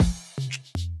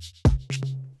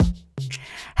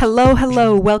Hello,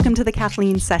 hello. Welcome to the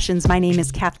Kathleen Sessions. My name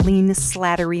is Kathleen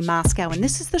Slattery Moscow, and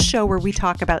this is the show where we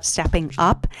talk about stepping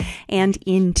up and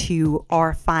into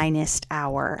our finest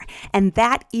hour. And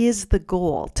that is the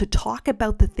goal, to talk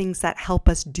about the things that help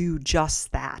us do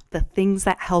just that, the things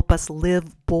that help us live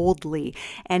boldly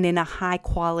and in a high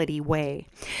quality way.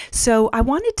 So I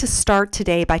wanted to start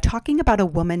today by talking about a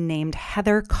woman named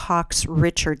Heather Cox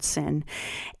Richardson.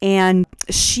 And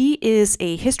she is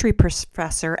a history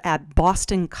professor at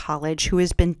Boston College who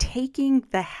has been taking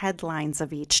the headlines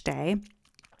of each day,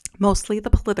 mostly the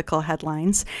political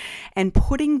headlines, and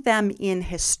putting them in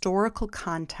historical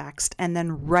context and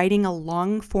then writing a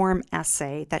long-form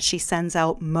essay that she sends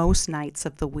out most nights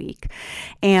of the week.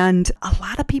 And a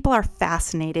lot of people are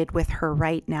fascinated with her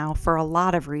right now for a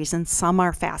lot of reasons. Some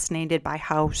are fascinated by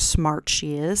how smart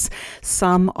she is.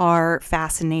 Some are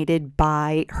fascinated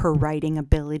by her writing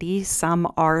ability.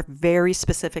 Some are very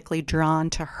specifically drawn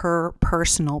to her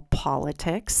personal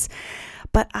politics.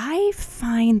 But I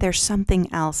find there's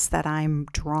something else that I'm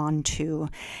drawn to,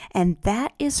 and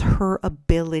that is her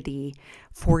ability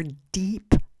for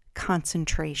deep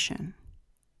concentration.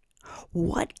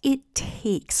 What it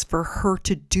takes for her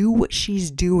to do what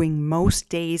she's doing most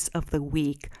days of the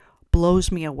week blows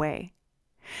me away.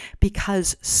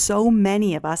 Because so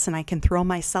many of us, and I can throw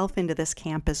myself into this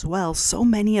camp as well, so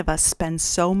many of us spend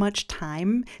so much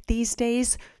time these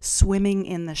days swimming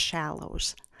in the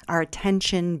shallows, our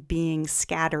attention being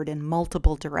scattered in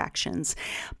multiple directions.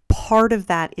 Part of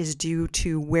that is due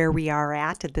to where we are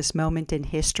at this moment in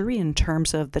history in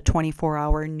terms of the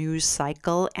 24-hour news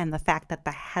cycle and the fact that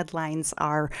the headlines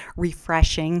are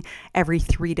refreshing every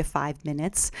 3 to 5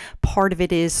 minutes. Part of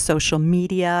it is social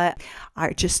media.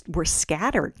 We're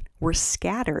scattered.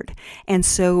 And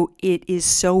so it is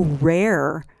so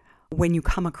rare when you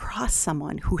come across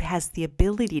someone who has the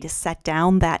ability to set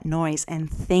down that noise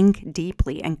and think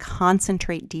deeply and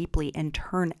concentrate deeply and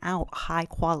turn out high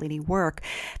quality work,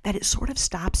 that it sort of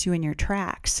stops you in your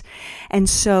tracks. And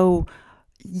so,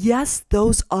 yes,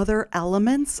 those other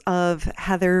elements of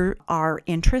Heather are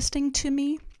interesting to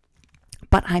me,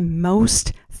 but I'm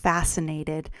most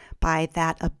fascinated by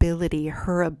that ability,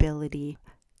 her ability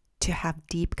to have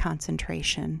deep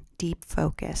concentration, deep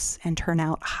focus, and turn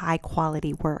out high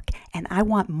quality work. And I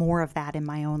want more of that in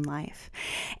my own life.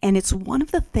 And it's one of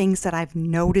the things that I've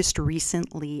noticed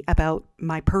recently about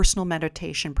my personal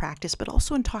meditation practice, but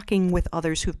also in talking with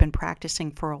others who've been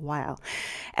practicing for a while.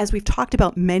 As we've talked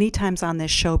about many times on this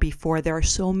show before, there are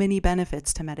so many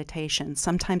benefits to meditation.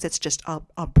 Sometimes it's just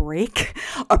a break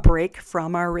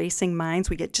from our racing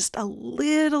minds. We get just a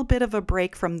little bit of a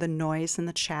break from the noise and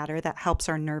the chatter that helps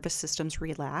our nervous systems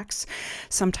relax.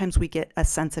 Sometimes we get a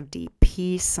sense of deep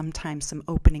peace, sometimes some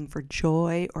opening for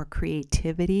joy or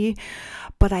creativity.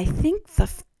 But I think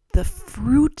the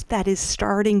fruit that is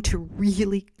starting to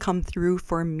really come through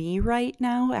for me right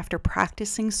now after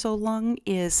practicing so long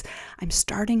is I'm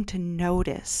starting to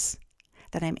notice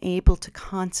that I'm able to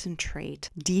concentrate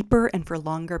deeper and for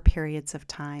longer periods of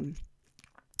time.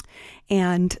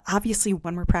 And obviously,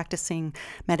 when we're practicing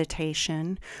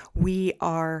meditation, we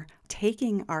are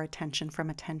taking our attention from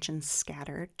attention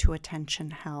scattered to attention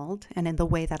held. And in the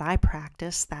way that I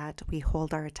practice that, we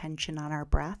hold our attention on our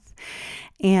breath.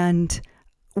 And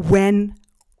when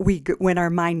our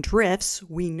mind drifts,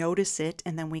 we notice it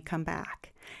and then we come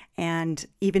back. And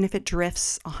even if it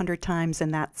drifts 100 times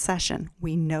in that session,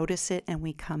 we notice it and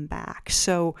we come back.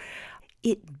 So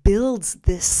it builds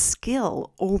this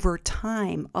skill over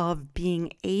time of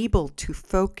being able to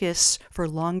focus for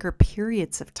longer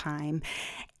periods of time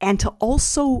and to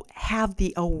also have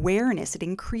the awareness. It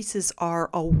increases our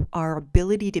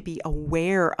ability to be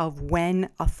aware of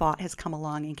when a thought has come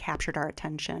along and captured our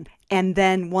attention. And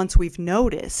then once we've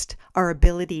noticed, our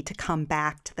ability to come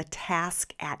back to the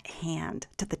task at hand,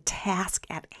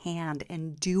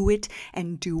 and do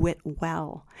it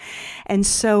well. And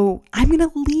so I'm going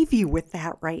to leave you with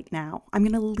that right now. I'm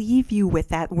going to leave you with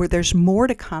that, where there's more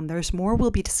to come. There's more we'll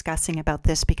be discussing about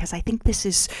this, because I think this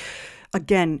is,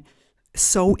 again,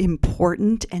 so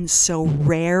important and so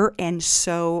rare and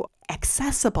so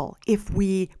accessible if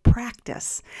we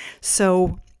practice.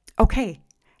 So, okay,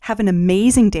 have an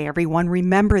amazing day, everyone.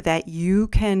 Remember that you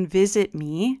can visit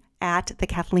me at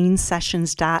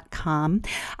theKathleenSessions.com.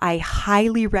 I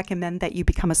highly recommend that you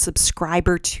become a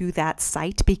subscriber to that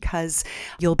site because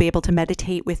you'll be able to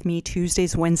meditate with me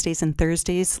Tuesdays, Wednesdays, and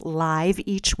Thursdays live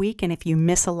each week. And if you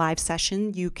miss a live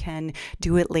session, you can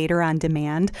do it later on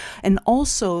demand. And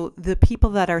also, the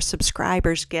people that are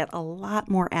subscribers get a lot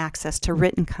more access to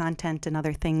written content and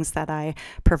other things that I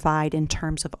provide in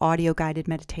terms of audio guided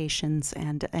meditations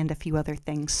and a few other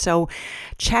things. So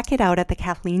check it out at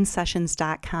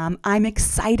theKathleenSessions.com. I'm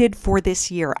excited for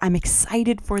this year.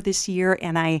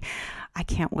 And I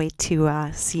can't wait to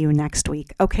see you next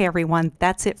week. Okay, everyone,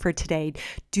 that's it for today.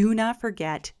 Do not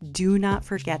forget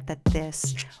that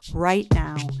right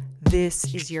now,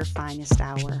 this is your finest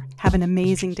hour. Have an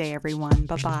amazing day, everyone.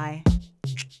 Bye-bye.